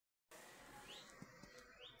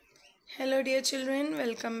Hello dear children,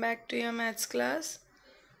 welcome back to your maths class.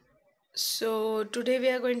 So today we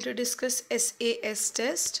are going to discuss SAS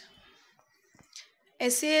test.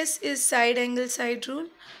 SAS is side angle side rule.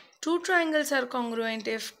 Two triangles are congruent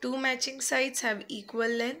if two matching sides have equal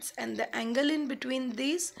lengths and the angle in between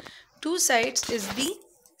these two sides is the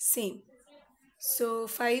same. So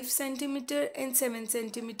 5 centimeter and 7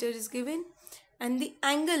 centimeter is given and the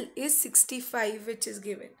angle is 65 which is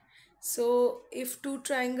given. So if two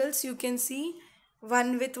triangles, you can see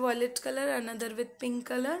one with violet color, another with pink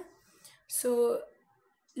color. So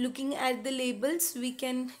looking at the labels, we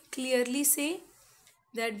can clearly say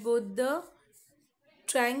that both the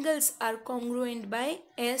triangles are congruent by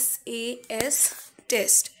SAS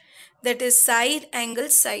test. That is side angle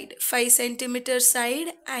side. 5 centimeter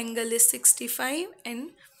side angle is 65 and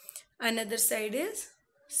another side is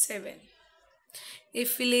 7.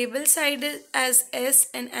 If we label side as S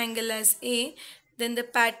and angle as A, then the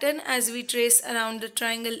pattern as we trace around the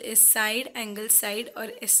triangle is side angle side or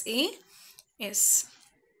SAS.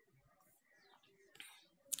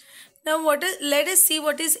 Now let us see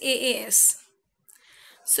what is AAS.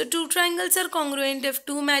 So two triangles are congruent if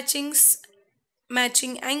two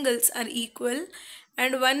matching angles are equal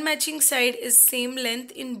and one matching side is same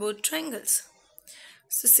length in both triangles.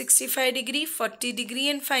 So 65 degree, 40 degree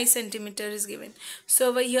and 5 centimeter is given. So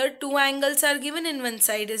over here two angles are given and one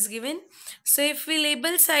side is given. So if we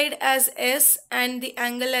label side as S and the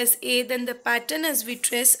angle as A, then the pattern as we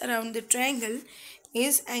trace around the triangle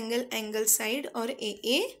is angle side or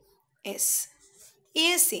AAS.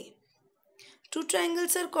 ASA. Two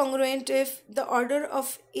triangles are congruent if the order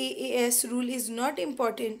of AAS rule is not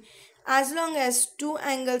important as long as two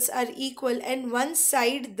angles are equal and one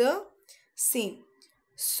side the same.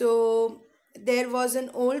 So there was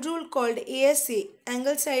an old rule called ASA,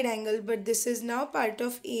 angle side angle, but this is now part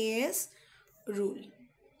of AAS rule.